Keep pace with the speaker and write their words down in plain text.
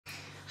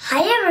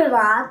Hi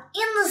everyone,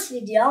 in this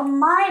video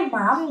my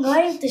mom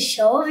going to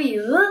show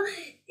you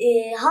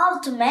how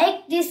to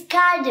make this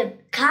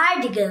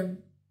cardigan.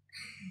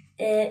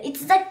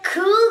 It's a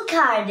cool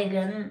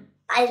cardigan.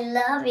 I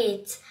love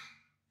it.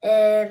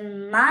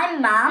 My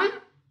mom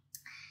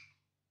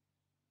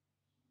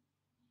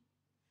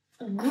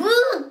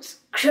good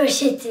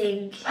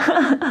crocheting.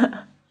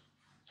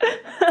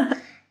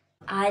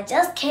 I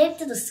just came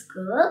to the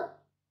school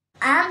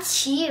and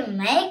she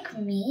make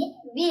me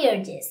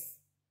wear this.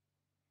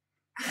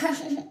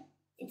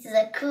 It's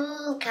a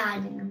cool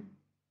cardigan.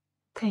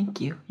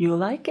 Thank you. You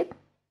like it?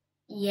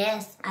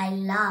 Yes, I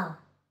like.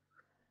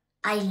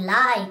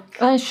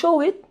 And show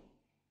it.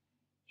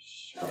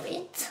 Show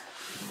it.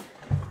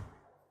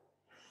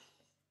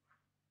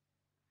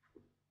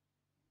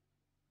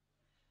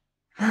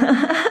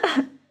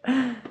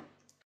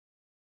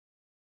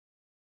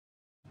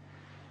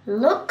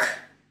 Look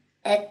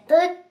at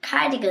the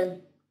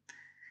cardigan.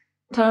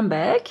 Turn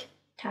back.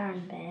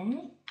 Turn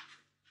back.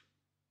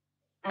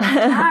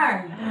 And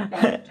turn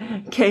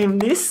back. Came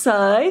this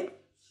side.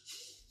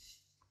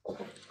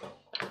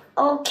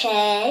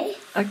 Okay.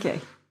 Okay.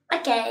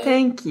 Okay.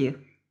 Thank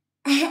you.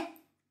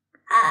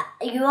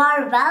 You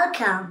are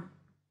welcome.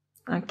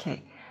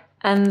 Okay.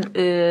 And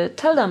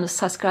tell them to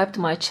subscribe to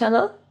my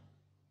channel.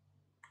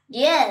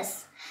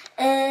 Yes.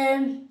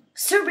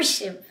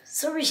 Subscribe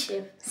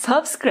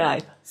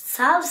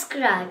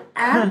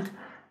and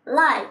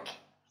like.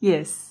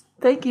 Yes.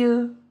 Thank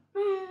you.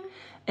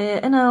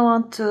 And I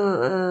want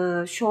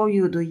to show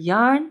you the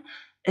yarn.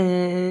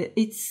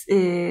 It's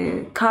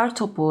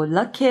Kartopu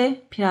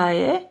Lake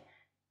Piraye.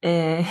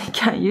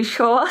 Can you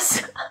show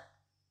us?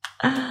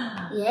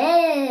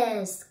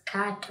 Yes,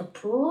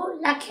 Kartopu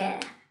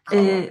Lake.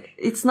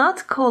 It's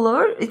not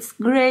color, it's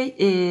gray.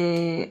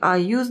 I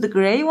use the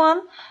gray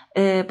one,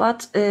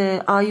 but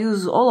I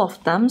use all of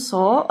them,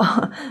 so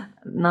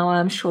now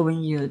I'm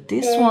showing you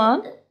this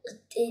one.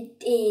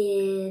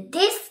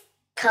 This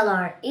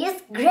color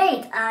is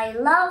great. I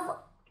love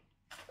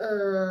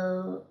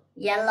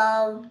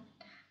yellow,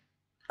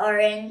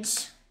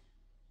 orange.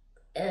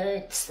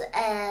 It's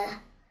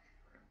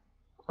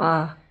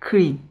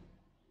cream,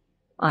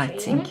 I cream?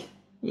 think.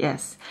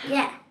 Yes.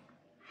 Yeah.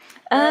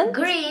 And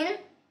green.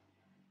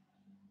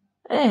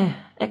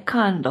 a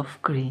kind of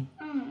green.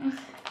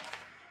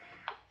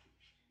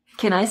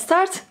 Can I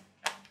start?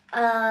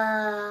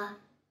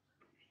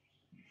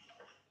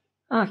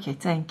 Okay,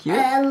 thank you.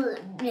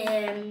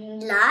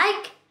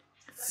 Like.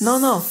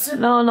 No.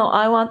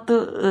 I want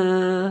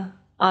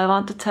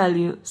to tell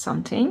you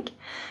something.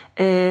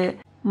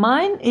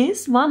 Mine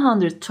is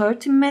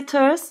 130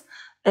 meters,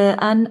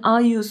 and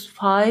I use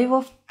 5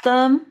 of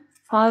them,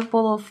 5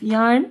 ball of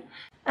yarn.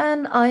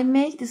 And I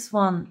make this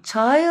one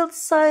child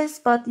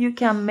size, but you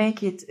can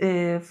make it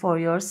for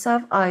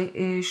yourself.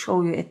 I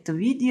show you at the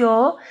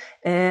video.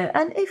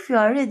 And if you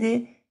are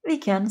ready, we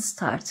can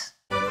start.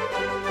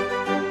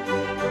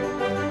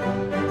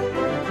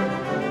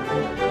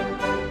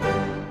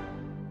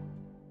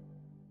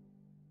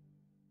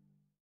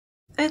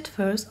 At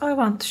first, I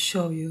want to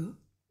show you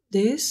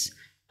this.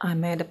 I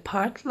made a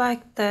part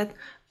like that.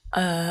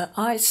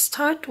 I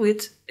start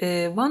with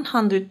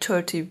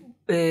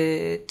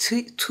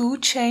 132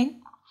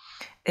 chain,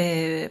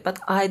 but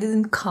I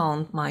didn't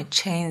count my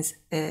chains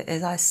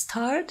as I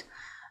start.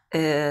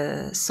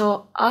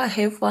 So I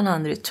have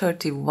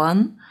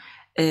 131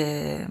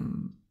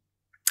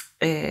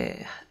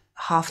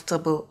 half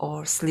double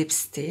or slip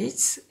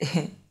stitch.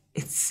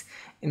 It's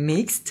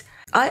mixed.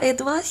 I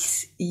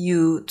advise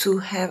you to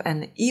have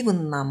an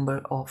even number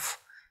of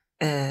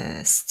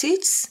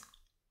stitches,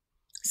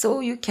 so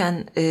you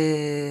can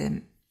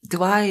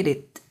divide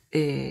it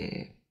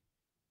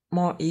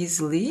more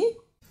easily.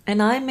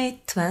 And I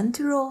made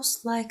 20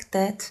 rows like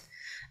that.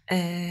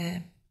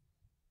 I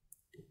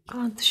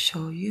want to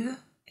show you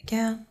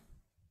again.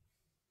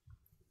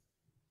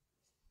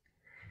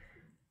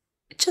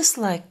 Just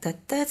like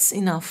that. That's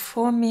enough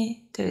for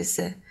me. There is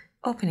a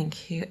opening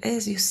here.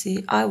 As you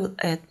see, I will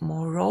add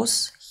more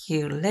rows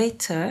here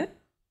later.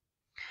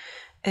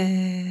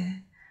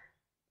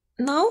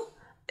 Now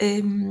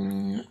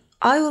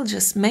I will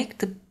just make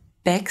the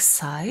back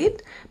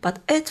side, but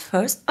at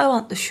first I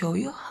want to show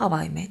you how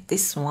I made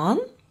this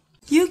one.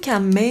 You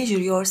can measure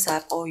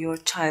yourself or your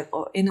child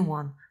or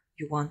anyone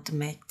you want to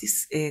make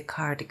this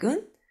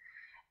cardigan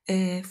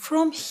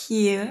from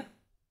here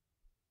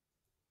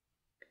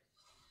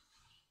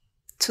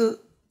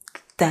to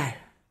there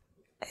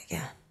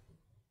again.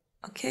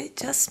 Okay,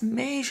 just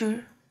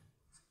measure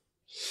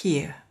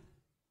here.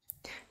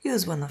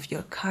 Use one of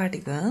your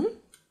cardigan.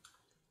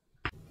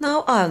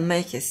 Now I'll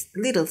make a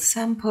little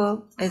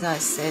sample. As I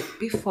said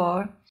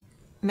before,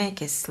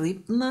 make a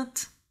slip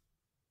knot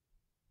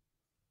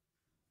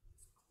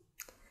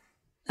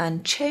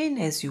and chain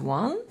as you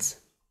want.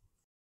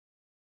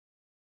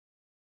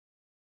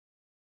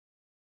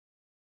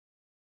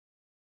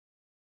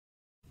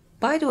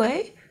 By the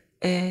way,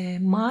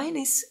 mine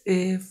is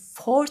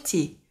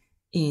 40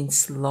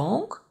 inch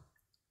long.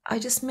 I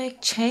just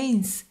make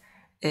chains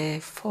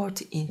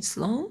 40 inch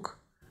long.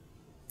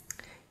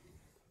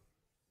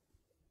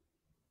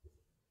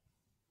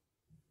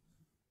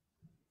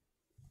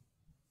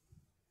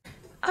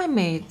 I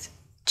made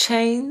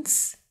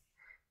chains.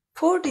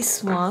 For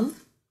this one,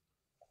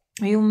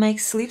 we will make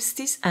slip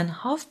stitch and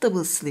half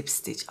double slip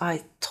stitch.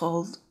 I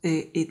told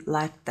it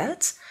like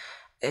that.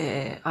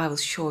 I will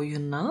show you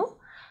now.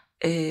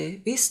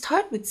 We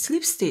start with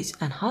slip stitch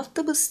and half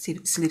double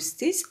slip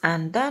stitch,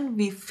 and then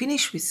we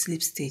finish with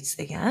slip stitch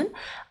again.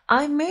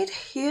 I made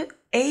here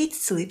 8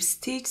 slip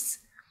stitches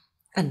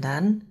and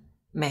then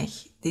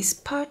make this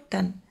part,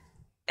 then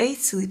 8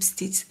 slip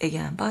stitches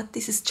again, but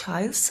this is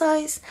child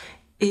size.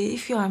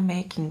 If you are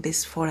making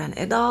this for an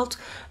adult,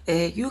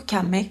 you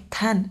can make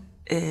 10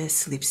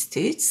 slip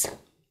stitches.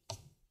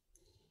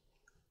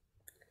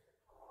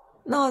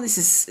 Now this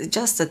is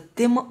just a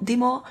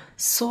demo,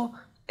 so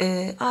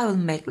I will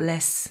make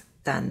less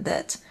than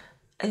that.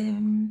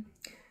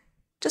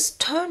 Just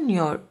turn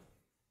your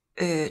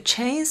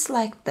chains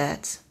like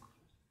that,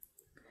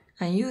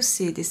 and you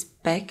see these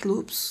back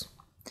loops.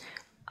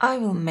 I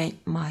will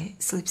make my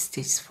slip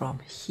stitch from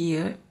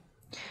here.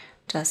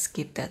 Just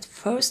skip that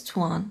first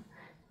one,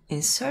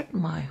 insert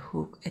my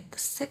hook at the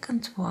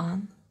second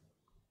one,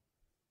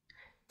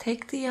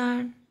 take the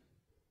yarn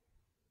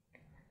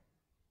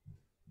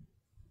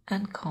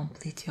and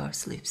complete your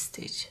slip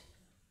stitch.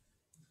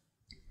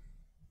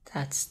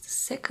 That's the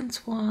second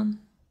one,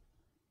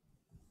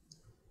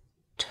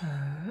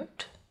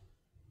 third,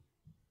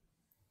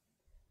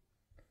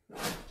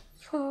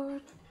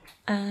 fourth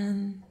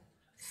and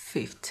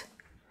fifth.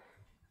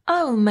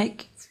 I will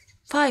make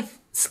 5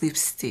 slip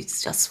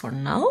stitches just for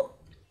now,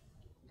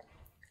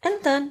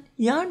 and then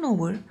yarn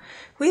over.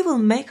 We will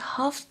make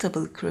half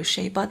double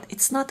crochet, but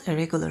it's not a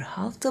regular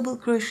half double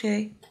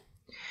crochet.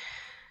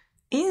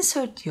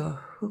 Insert your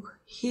hook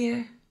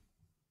here,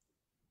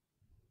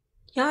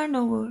 yarn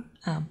over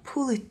and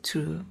pull it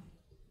through,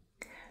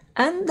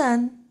 and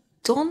then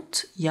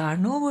don't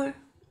yarn over,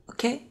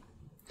 okay?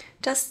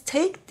 Just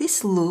take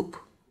this loop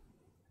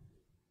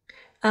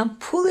and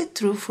pull it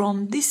through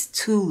from these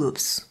 2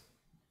 loops.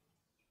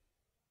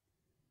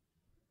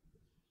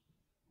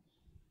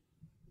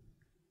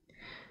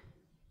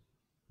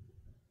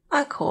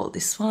 I call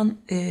this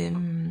one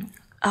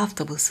half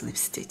double slip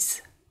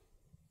stitch.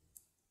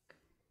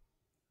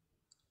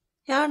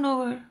 Yarn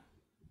over,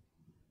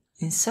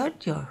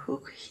 insert your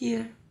hook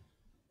here,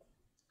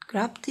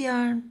 grab the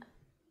yarn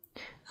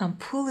and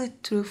pull it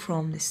through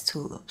from these 2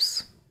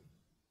 loops.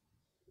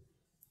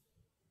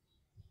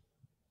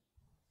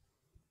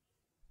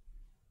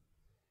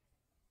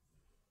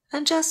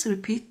 And just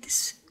repeat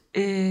this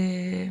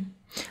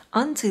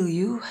until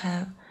you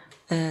have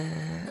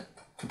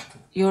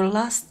your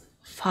last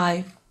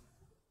 5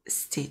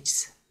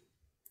 stitches.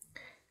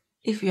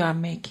 If you are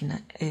making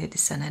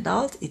this an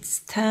adult, it's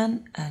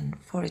 10, and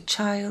for a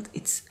child,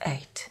 it's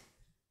 8.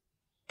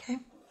 Okay?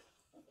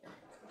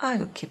 I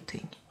will keep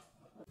doing it.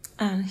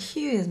 And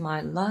here is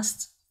my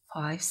last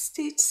 5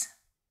 stitches,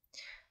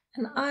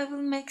 and I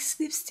will make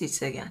slip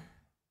stitch again.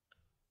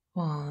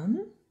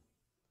 1,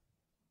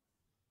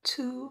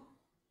 2,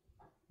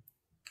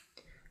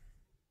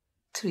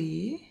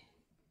 3,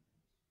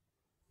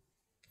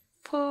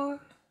 4,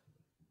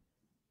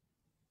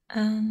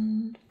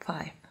 and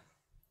 5.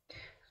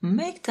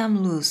 Make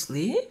them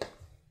loosely.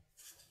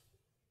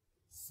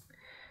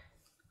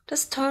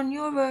 Just turn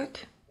your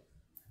work.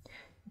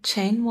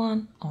 Chain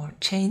 1 or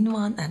chain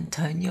 1 and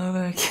turn your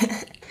work.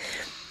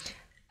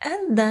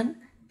 And then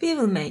we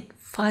will make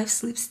 5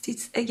 slip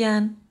stitches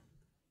again,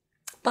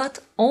 but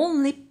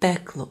only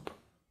back loop.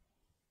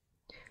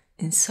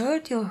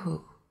 Insert your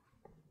hook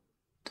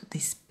to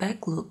this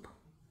back loop,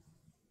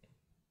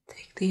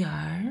 take the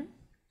yarn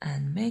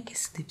and make a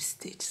slip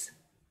stitch.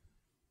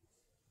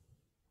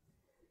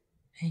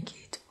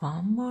 Make it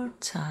one more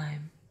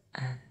time,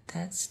 and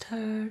that's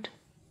third,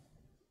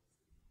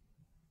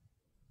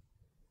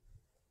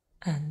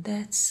 and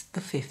that's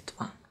the 5th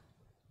one.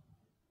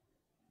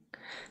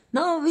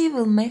 Now we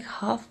will make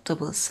half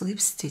double slip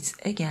stitch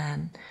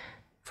again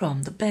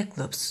from the back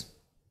loops.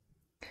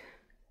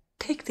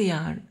 Take the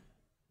yarn,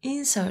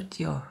 insert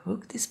your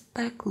hook this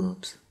back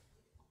loops,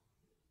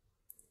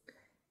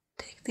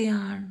 take the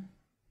yarn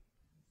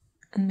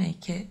and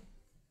make a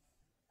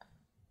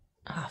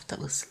half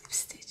double slip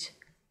stitch.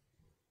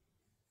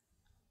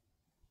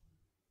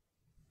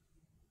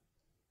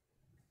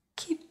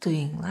 Keep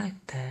doing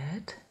like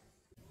that.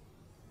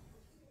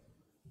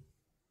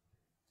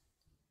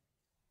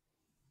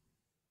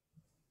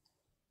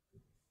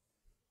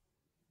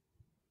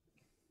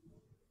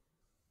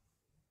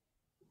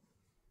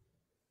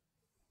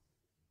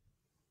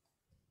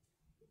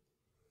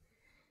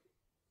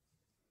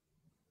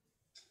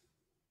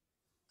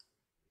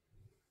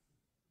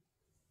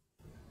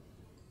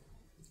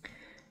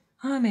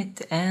 I'm at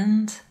the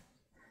end,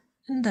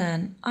 and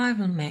then I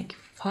will make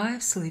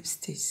 5 slip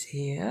stitches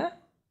here.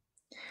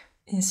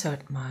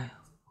 Insert my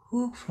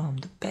hook from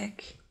the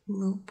back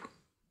loop.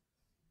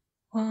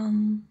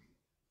 1,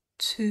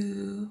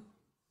 2,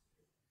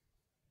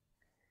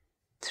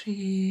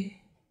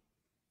 3,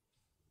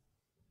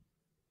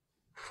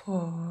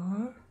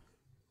 4,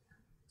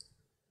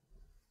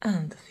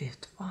 and the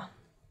 5th one.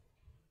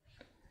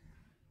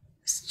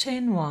 Let's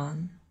chain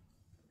 1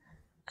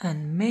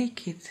 and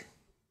make it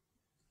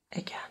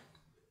again.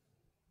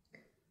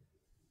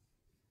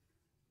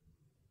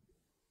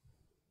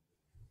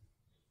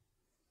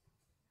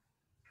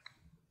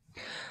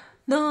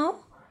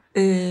 Now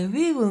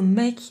we will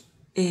make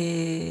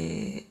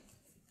a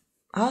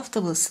half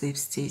double slip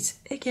stitch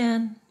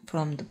again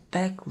from the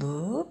back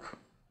loop.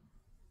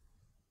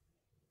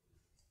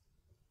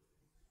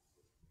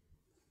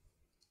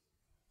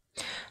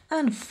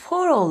 And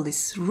for all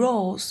these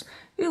rows,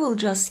 we will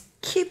just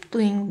keep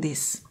doing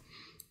this.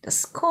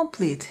 Just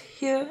complete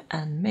here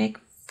and make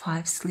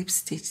 5 slip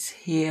stitches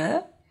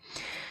here.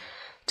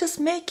 Just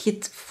make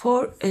it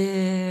for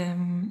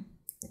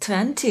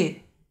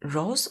 20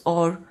 rows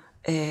or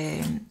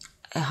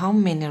how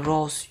many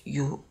rows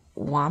you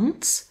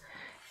want.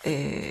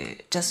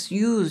 Just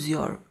use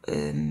your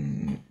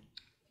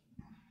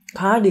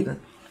cardigan,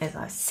 as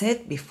I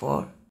said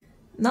before.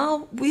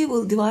 Now we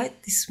will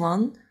divide this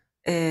one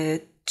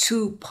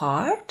 2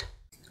 part.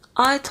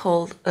 I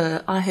told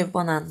I have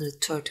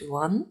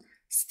 131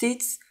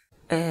 stitches.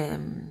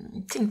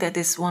 Think that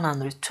is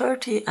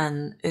 130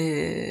 and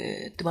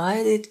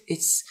divided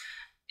it's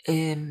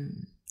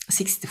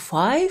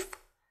 65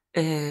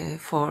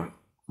 for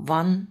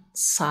one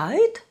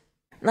side.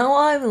 Now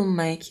I will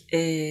make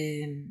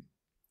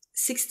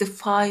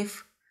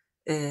 65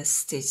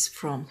 stitches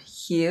from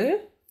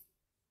here,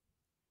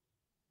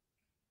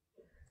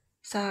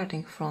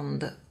 starting from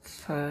the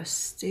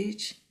first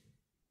stitch.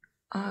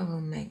 I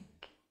will make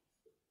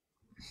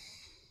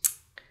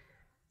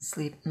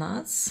slip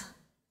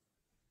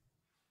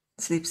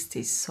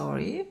stitch,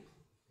 sorry.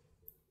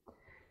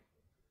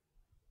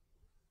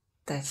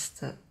 That's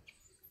the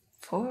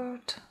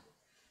 4th.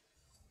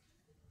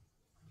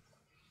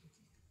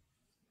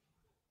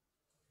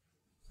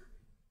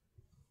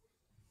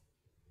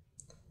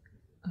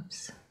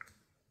 Oops.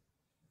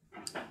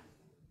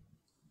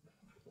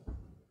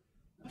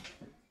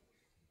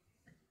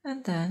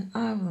 And then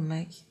I will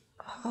make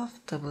half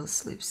double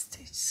slip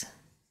stitch.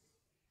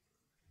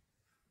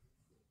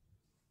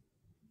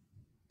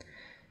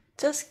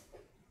 Just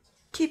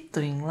keep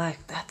doing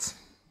like that.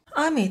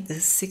 I made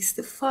this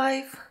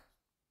 65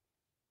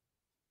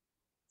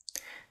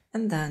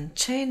 and then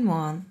chain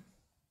 1,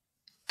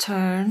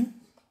 turn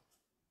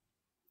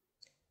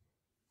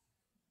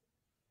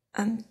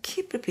and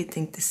keep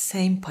repeating the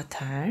same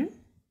pattern.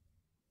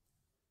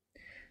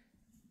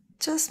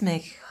 Just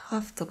make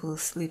half double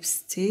slip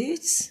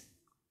stitch,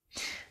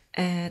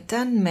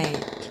 then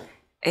make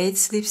 8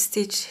 slip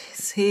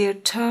stitches here,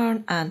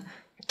 turn and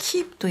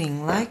keep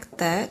doing like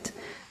that.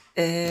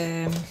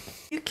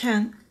 You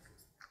can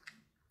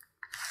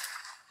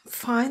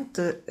find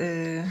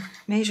the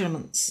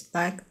measurements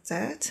like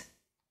that.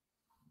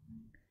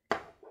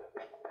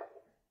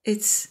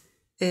 It's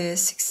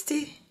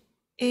 60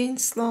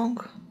 inches long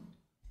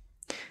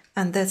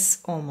and that's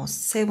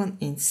almost 7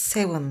 inches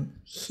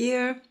 7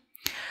 here.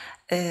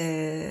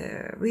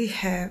 We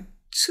have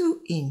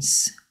 2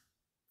 inches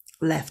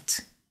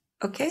left.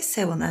 Okay,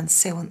 7 and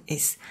 7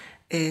 is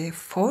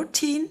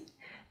 14,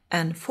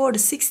 and for the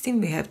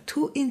 16 we have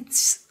 2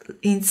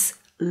 inches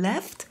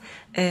left.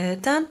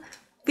 Then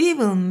we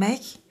will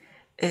make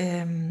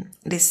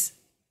this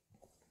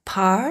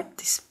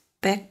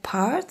back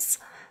parts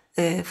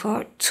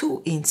for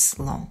 2 inches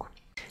long.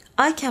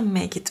 I can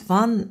make it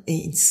 1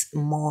 inch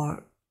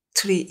more,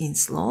 3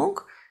 inches long,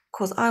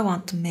 because I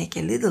want to make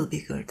a little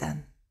bigger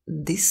than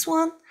this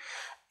one.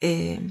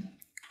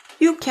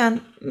 You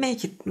can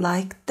make it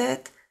like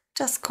that.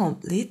 Just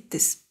complete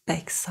this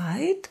back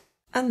side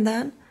and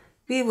then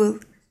we will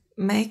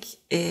make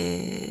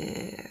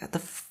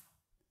the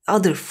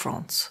other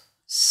front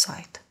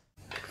side.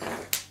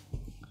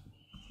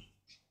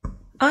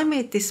 I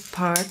made this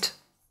part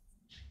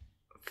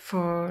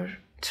for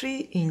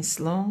 3 inches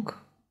long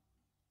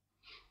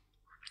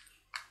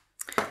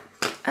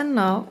and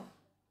now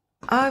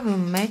I will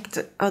make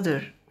the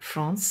other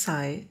front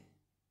side.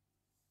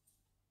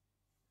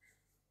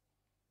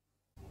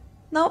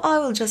 Now I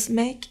will just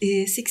make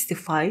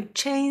 65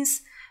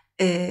 chains,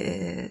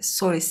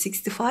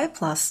 65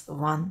 plus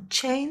 1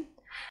 chain.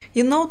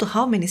 You know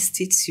how many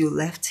stitches you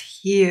left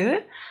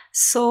here,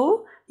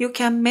 so you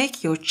can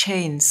make your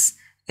chains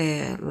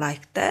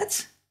like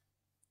that.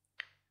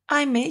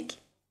 I make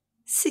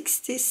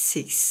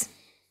 66.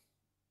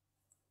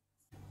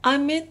 I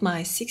made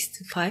my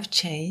 65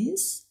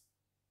 chains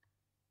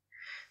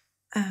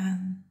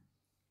and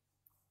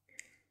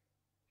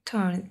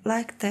turn it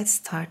like that,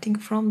 starting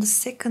from the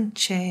second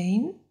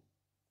chain.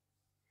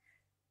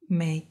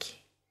 Make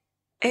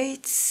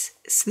 8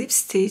 slip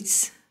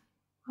stitches.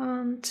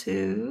 1,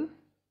 2,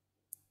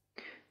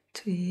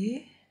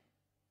 3,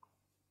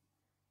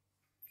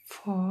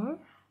 4,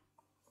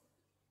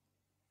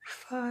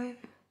 5,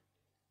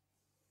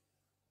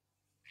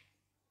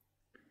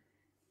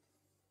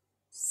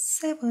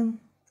 7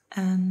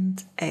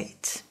 and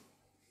 8.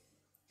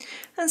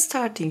 And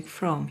starting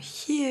from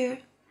here,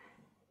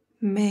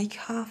 make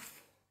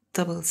half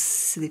double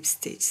slip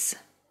stitches.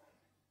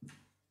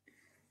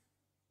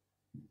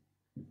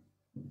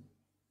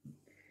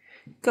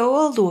 Go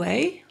all the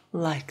way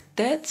like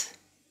that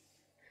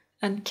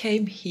and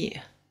came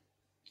here.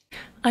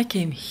 I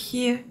came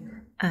here,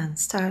 and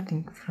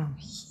starting from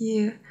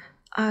here,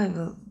 I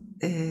will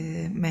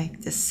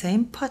make the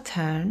same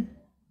pattern.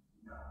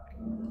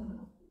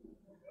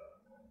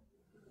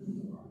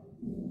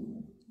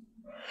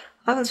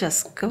 I will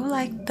just go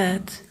like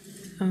that,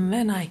 and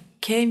when I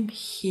came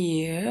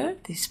here,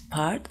 this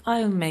part,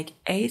 I will make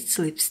 8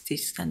 slip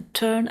stitches and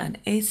turn, and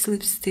 8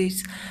 slip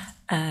stitches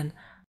and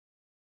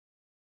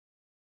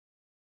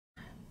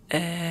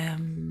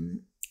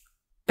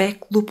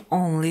back loop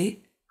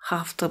only,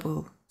 half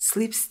double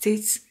slip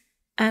stitch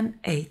and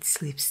 8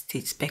 slip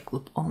stitch back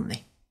loop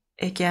only.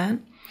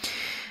 Again,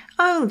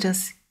 I will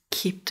just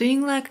keep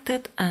doing like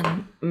that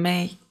and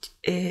make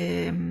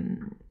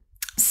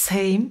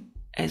same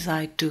as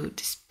I do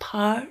this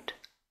part,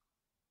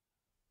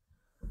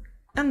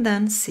 and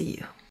then see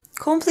you.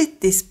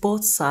 Complete this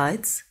both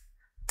sides.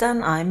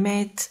 Then I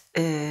made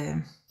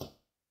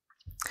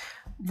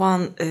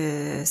one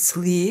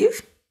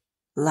sleeve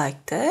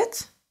like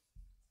that.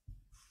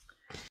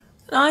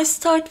 I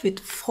start with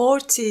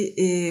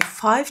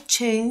 45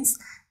 chains.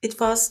 It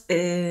was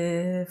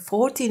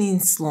 14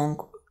 inch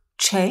long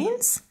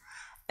chains,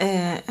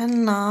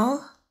 and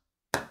now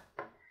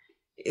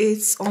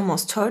it's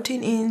almost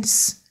 13 inch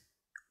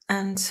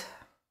and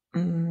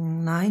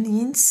 9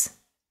 inch,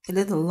 a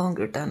little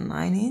longer than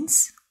 9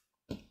 inch.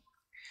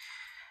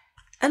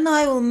 And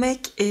I will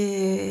make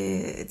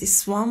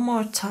this one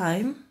more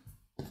time.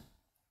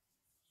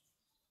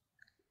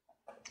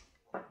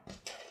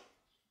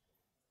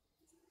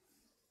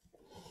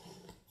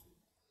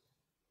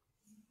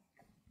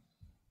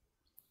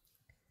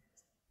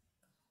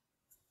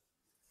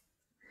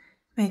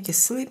 Make a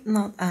slip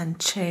knot and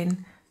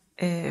chain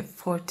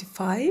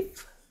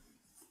 45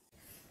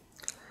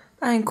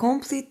 and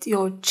complete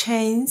your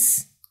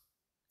chains.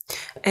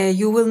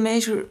 You will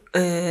measure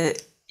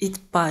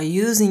it by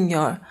using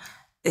your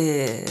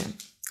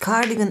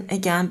cardigan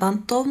again,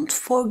 but don't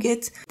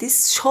forget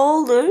these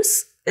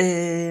shoulders,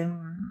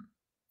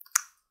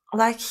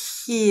 like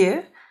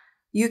here.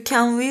 You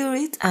can wear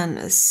it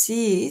and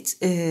see it.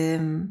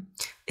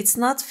 It's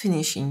not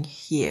finishing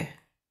here,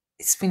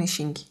 it's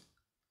finishing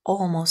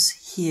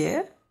almost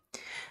here.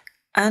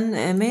 And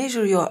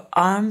measure your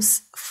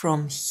arms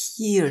from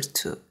here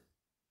to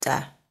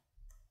there.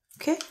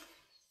 Okay?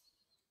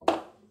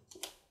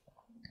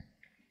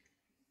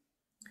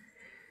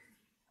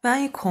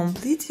 When you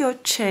complete your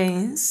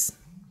chains,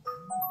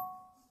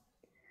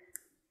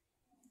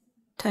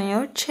 turn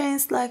your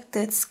chains like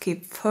that,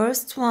 skip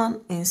first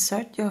one,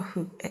 insert your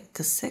hook at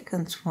the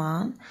second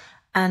one,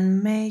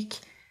 and make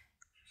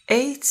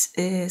 8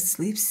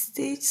 slip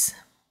stitches.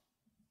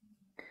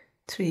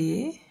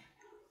 3,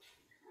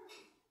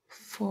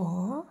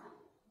 4,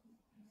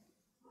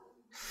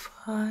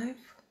 5,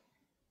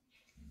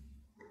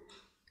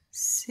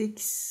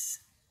 6,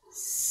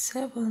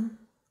 7,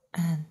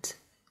 and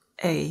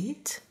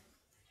 8,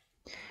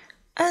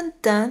 and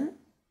then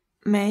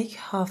make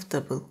half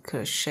double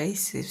crochet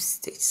slip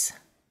stitch.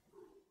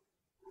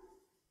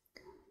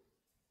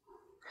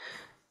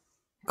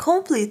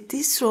 Complete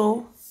this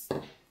row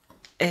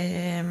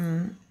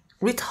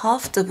with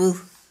half double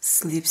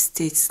slip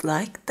stitch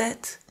like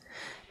that,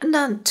 and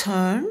then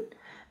turn,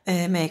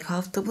 make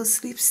half double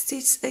slip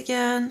stitch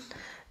again,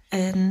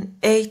 and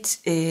 8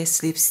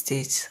 slip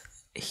stitch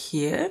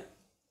here.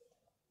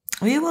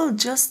 We will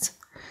just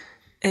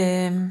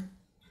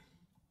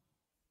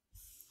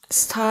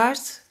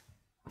start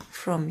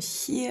from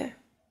here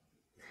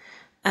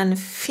and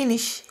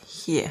finish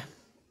here.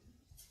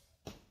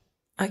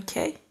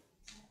 Okay,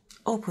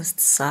 opposite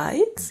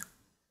sides.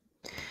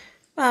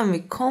 When we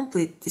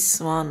complete this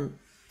one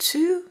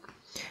too,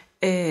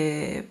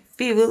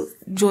 we will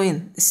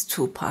join these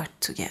two parts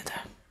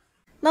together.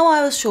 Now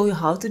I will show you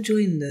how to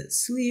join the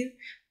sleeve.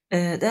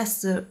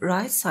 That's the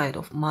right side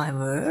of my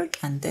work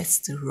and that's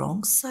the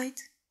wrong side.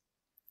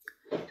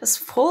 Just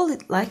fold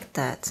it like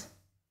that,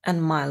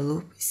 and my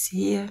loop is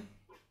here.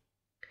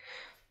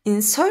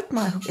 Insert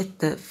my hook at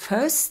the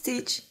first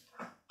stitch.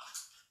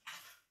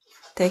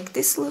 Take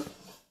this loop.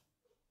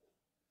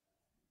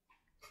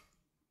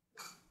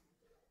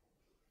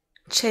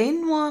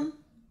 Chain 1.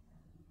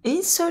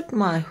 Insert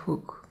my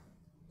hook.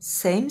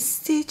 Same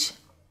stitch.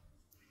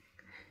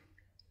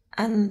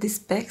 And this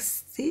back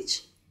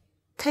stitch,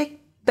 take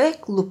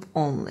back loop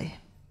only.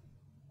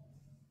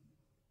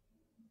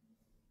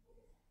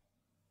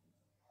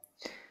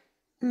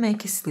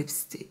 Make a slip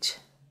stitch.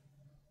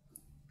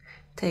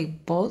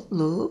 Take both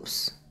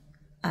loops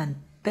and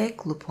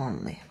back loop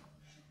only.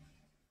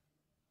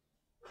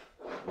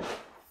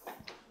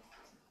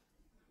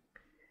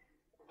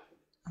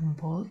 And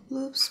both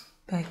loops,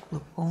 back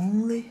loop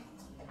only.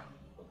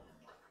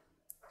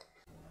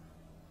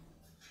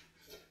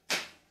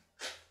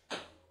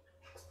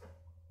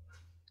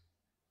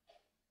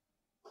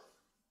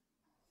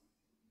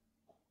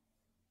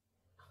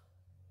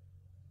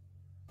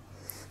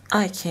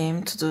 I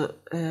came to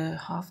the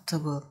half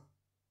double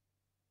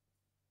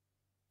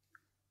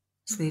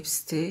slip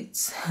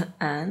stitch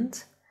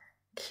and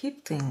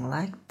keep doing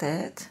like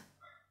that.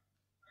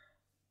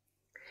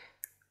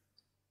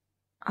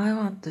 I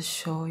want to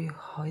show you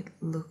how it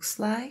looks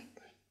like.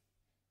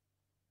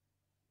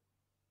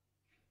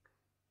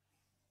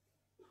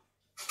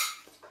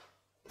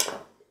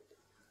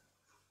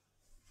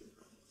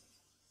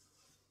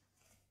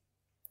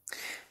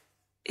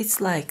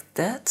 It's like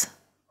that.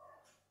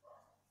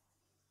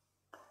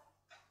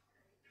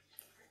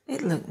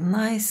 It looks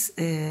nice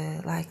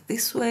like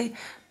this way,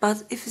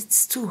 but if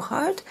it's too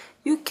hard,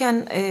 you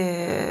can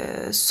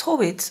sew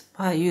it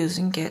by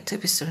using a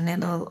tapestry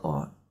needle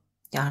or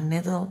yarn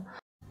needle.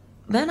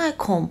 When I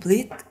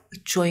complete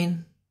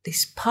join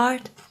this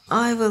part,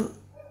 I will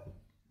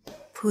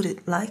put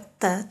it like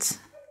that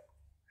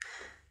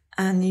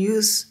and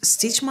use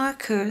stitch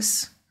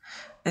markers.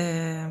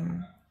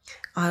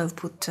 I'll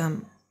put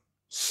them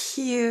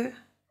here,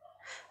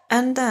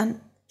 and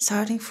then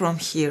starting from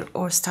here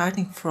or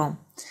starting from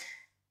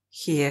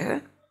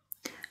here,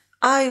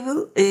 I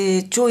will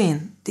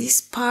join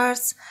these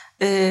parts.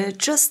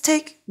 Just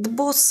take the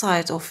both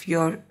sides of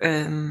your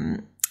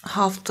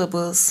half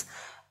doubles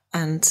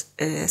and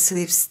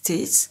slip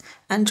stitch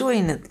and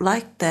join it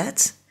like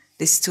that,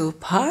 these two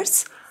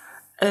parts,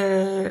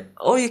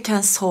 or you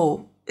can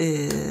sew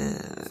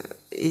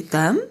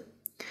them.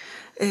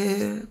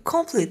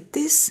 Complete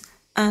this,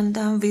 and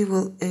then we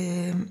will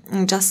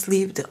just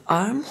leave the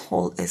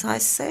armhole as I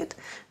said,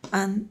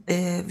 and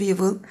we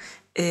will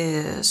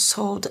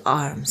sew the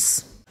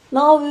arms.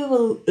 Now we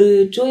will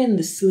join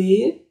the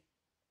sleeve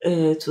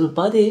to the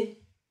body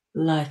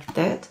like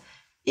that.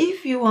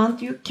 If you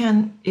want, you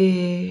can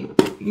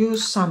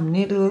use some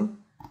needle,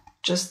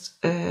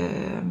 just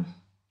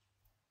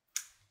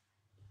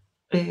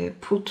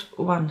put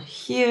one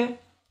here.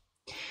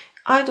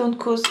 I don't,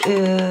 cause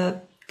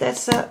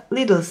that's a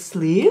little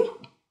sleeve,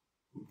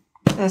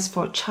 that's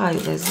for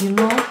child, as you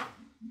know.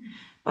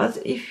 But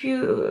if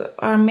you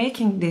are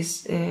making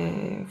this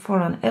for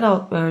an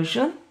adult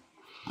version,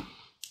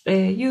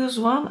 use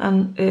one,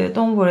 and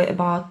don't worry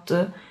about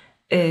the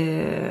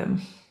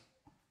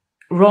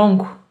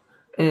wrong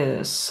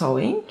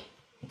sewing.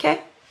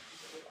 Okay,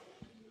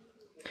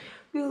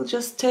 we will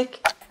just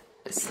take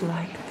this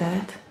like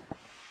that.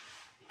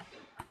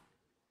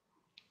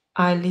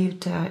 I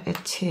leave there a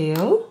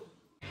tail.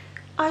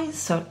 I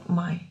insert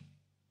my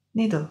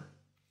needle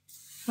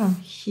from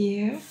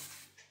here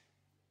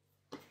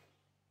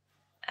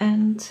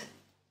and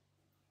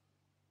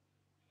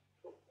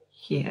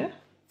here,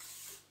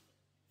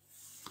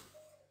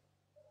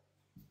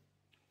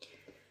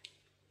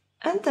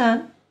 and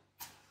then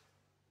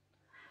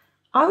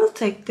I will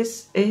take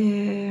this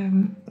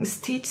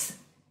stitch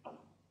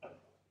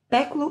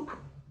back loop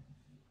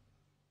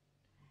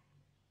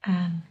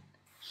and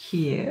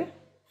here,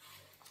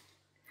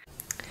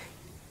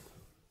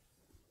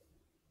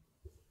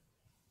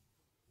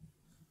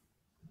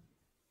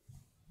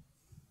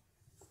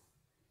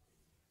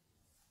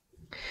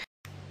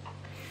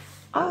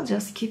 I'll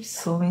just keep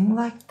sewing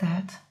like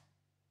that.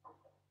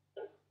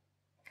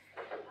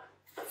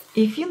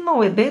 If you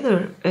know a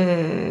better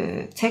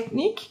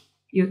technique,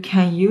 you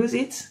can use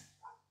it.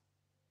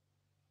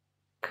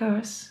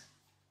 Curse.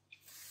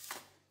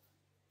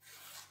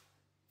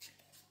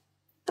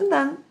 And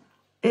then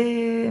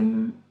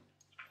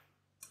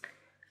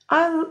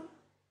I'll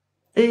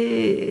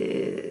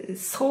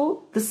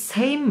sew the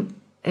same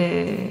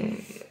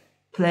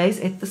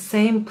place at the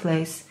same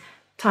place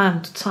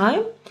time to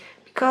time,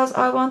 because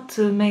I want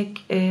to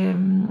make a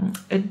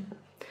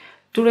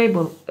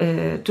durable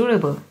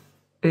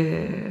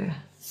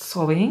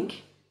sewing.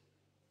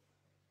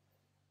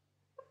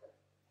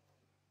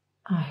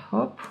 I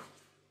hope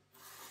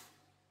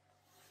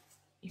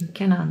you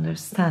can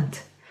understand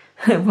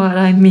what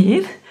I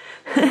mean.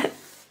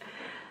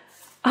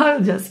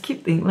 I'll just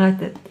keep doing like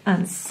that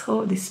and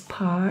sew this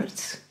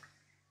part.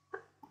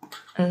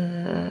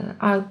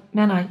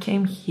 When I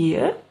came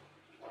here,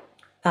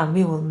 then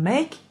we will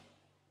make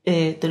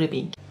the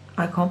ribbing.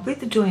 I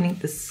completed joining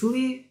the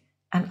sleeve,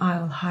 and I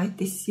will hide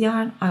this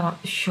yarn. I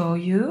want to show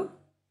you.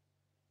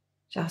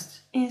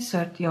 Just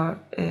insert your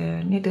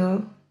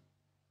needle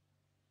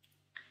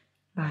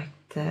like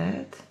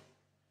that,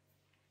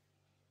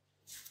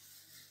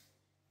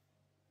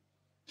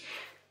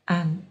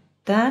 and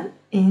then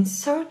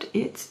insert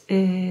it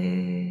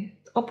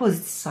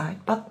opposite side,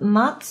 but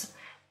not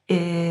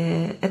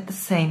at the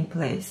same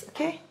place.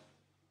 Okay.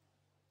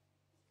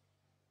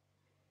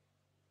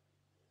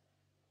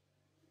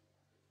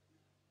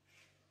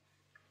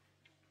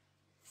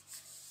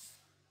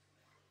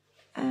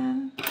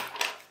 And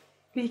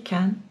we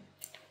can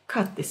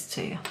cut this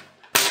tail.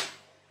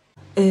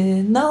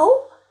 Now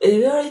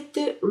we are at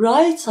the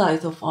right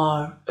side of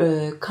our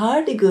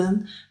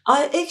cardigan.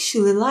 I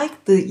actually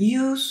like to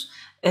use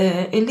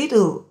a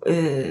little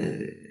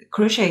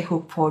crochet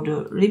hook for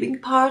the ribbing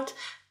part,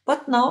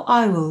 but now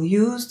I will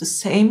use the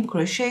same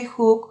crochet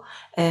hook.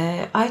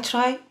 I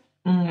try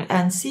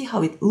and see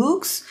how it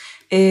looks.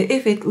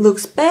 If it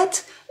looks bad,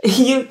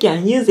 you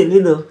can use a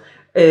little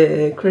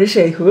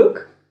crochet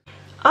hook.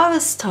 I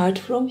will start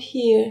from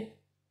here.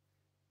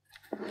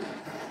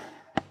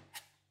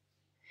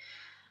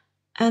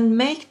 and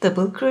make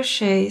double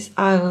crochets.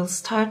 I will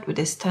start with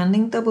a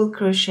standing double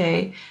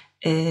crochet.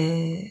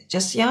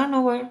 Just yarn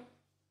over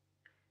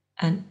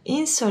and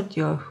insert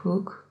your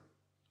hook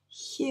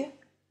here.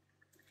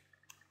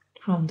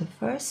 From the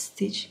first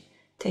stitch,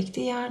 take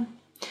the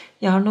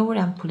yarn over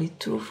and pull it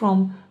through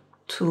from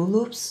 2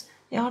 loops,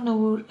 yarn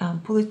over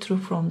and pull it through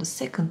from the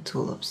second 2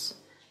 loops.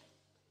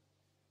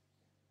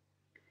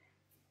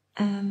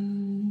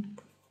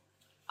 And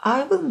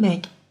I will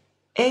make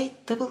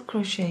 8 double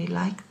crochet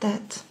like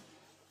that.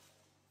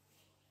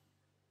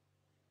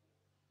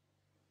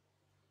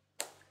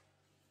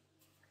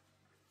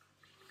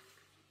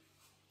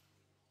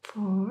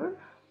 Four.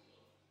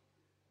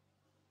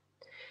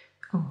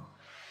 Oh,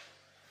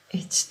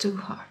 it's too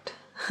hard.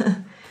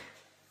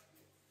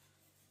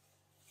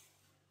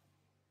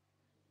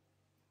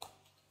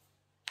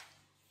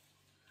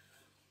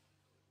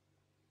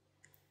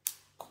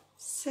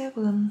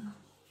 7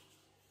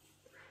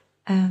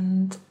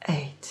 and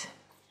 8.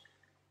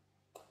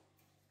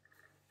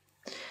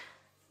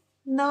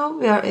 Now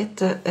we are at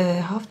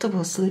the half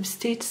double slip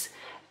stitch.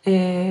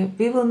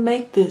 We will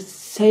make the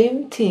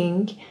same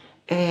thing,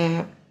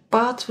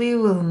 but we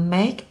will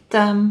make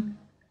them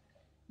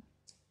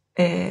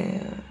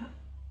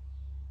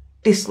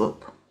this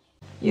loop.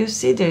 You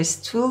see there's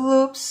 2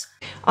 loops.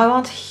 I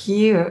want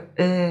here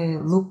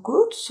look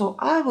good, so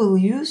I will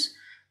use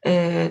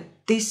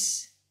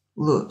these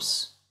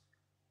loops.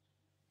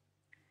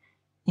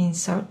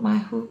 Insert my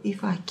hook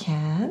if I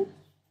can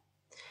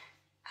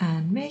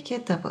and make a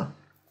double.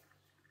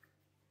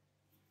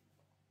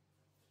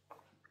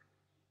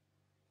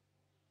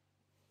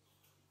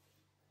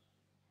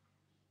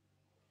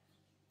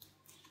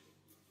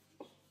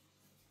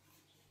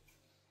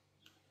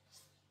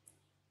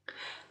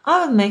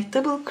 I will make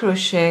double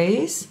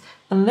crochets,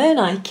 and when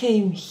I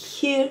came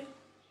here,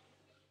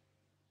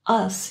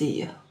 I'll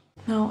see you.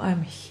 Now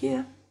I'm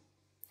here,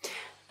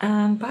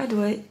 and by the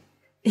way,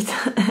 it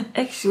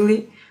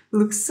actually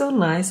looks so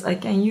nice. I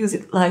can use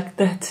it like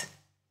that.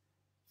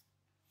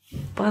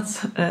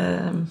 But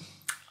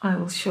I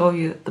will show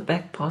you the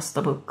back post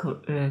double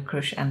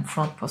crochet and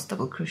front post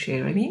double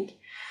crochet ribbing.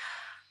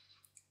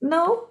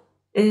 Now,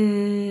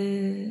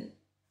 as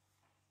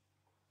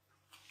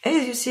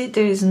you see,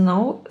 there is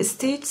no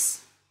stitch,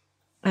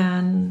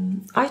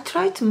 and I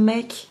try to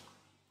make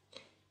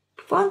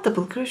 1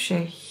 double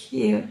crochet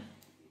here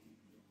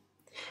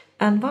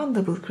and 1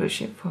 double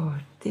crochet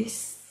for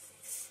this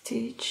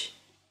stitch,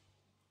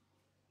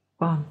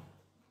 1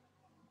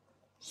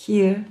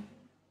 here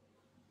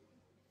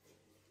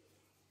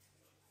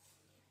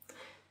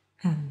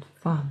and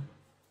 1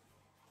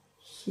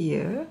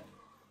 here.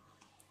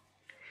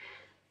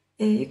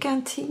 You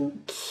can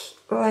think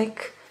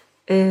like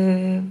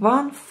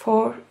 1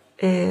 for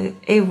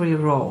every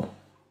row.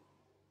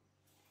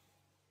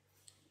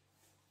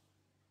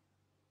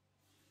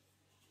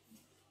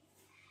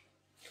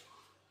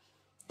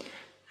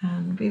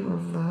 And we will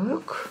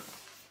look.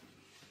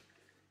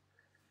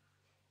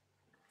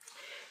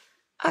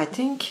 I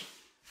think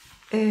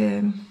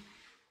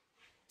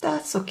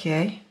that's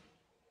okay.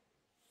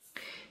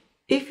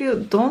 If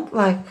you don't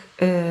like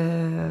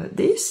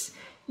this,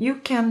 you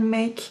can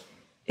make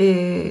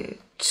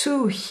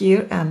 2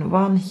 here and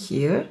 1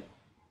 here.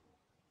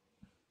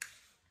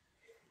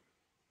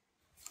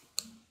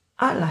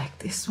 I like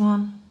this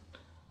one.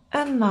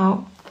 And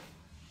now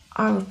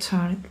I will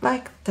turn it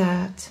like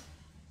that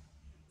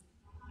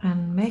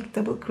and make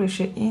double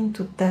crochet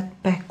into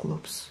that back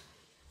loops.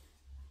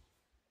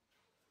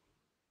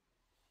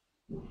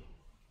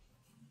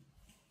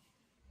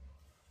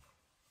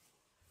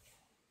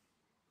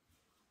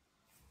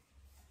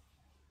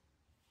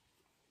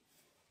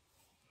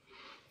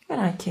 When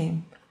I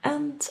came,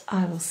 and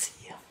I will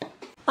see you.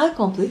 I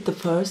complete the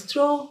first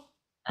row,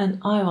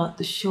 and I want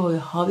to show you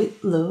how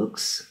it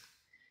looks.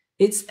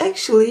 It's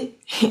actually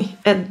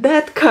a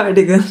dead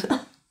cardigan.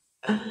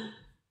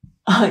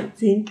 I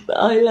think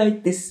I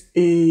like this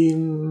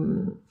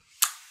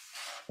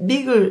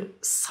bigger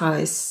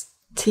size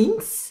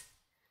things.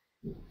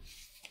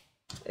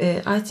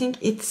 I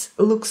think it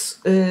looks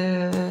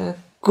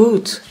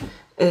good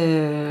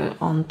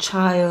on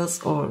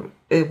child's or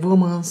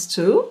women's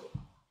too.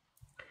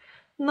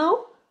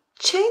 Now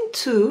chain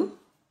 2,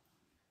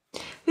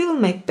 we will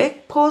make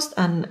back post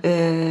and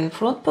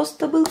front post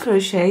double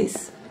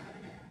crochets.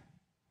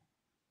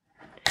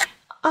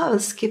 I will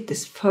skip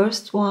this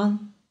first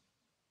one,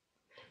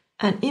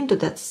 and into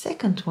that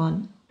second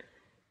one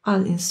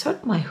I'll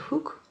insert my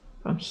hook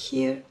from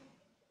here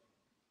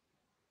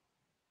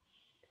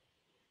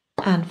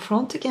and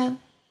front again,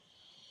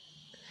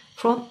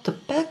 front to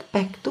back,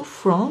 back to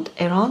front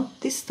around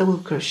this double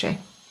crochet.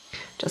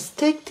 Just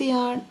take the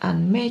yarn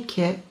and make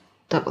a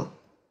double.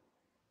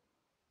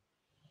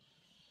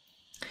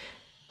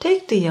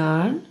 Take the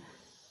yarn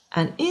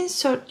and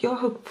insert your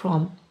hook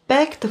from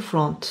back to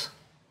front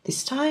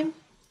this time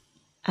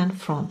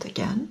and front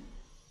again.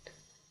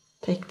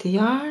 Take the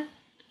yarn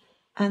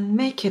and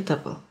make a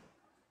double.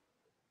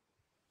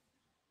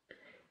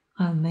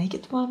 I'll make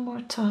it one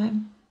more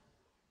time.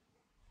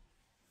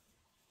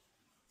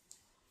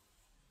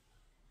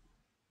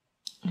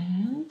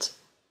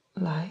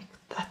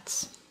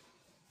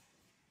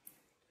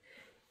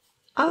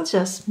 I'll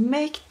just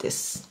make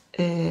this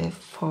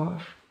for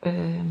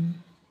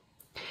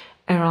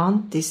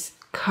around this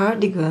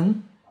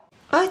cardigan.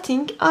 I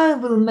think I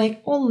will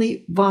make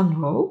only one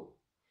row,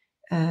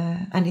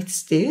 and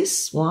it's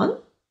this one.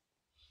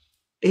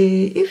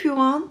 If you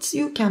want,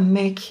 you can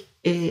make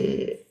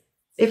a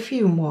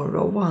few more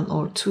row, 1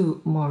 or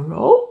 2 more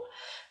row.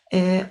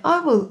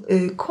 I will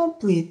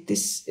complete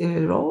this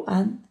row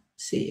and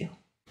see you.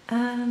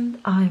 And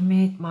I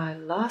made my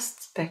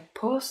last back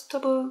post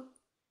double,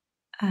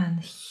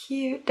 and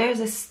here there's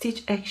a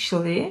stitch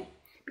actually,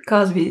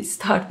 because we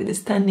start with a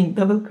standing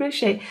double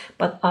crochet,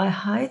 but I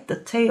hide the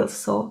tail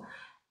so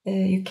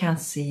you can't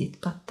see it,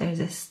 but there's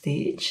a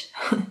stitch.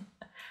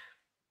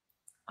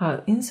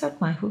 I'll insert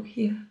my hook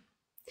here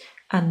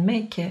and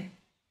make a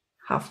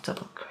half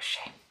double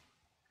crochet.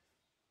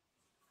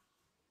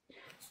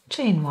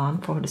 Chain 1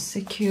 for the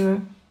secure,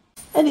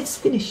 and it's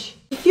finished.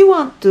 If you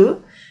want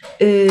to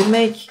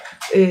make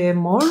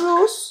more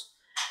rows,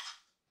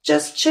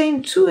 just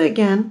chain 2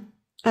 again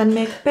and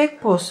make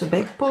back post to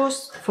back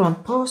post,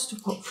 front post to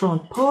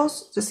front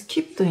post. Just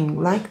keep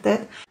doing like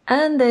that,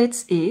 and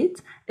that's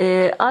it.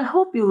 I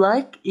hope you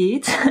like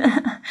it.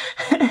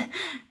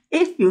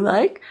 If you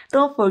like,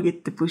 don't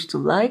forget to push the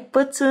like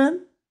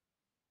button.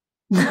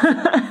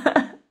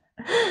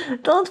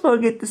 Don't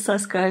forget to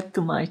subscribe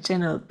to my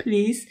channel,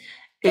 please.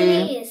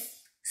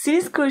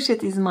 Since Crochet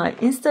is my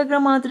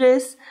Instagram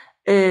address,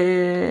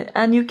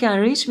 and you can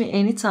reach me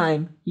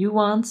anytime you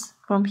want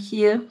from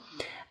here.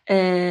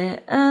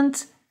 And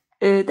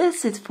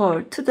that's it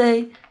for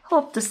today.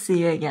 Hope to see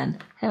you again.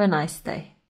 Have a nice day.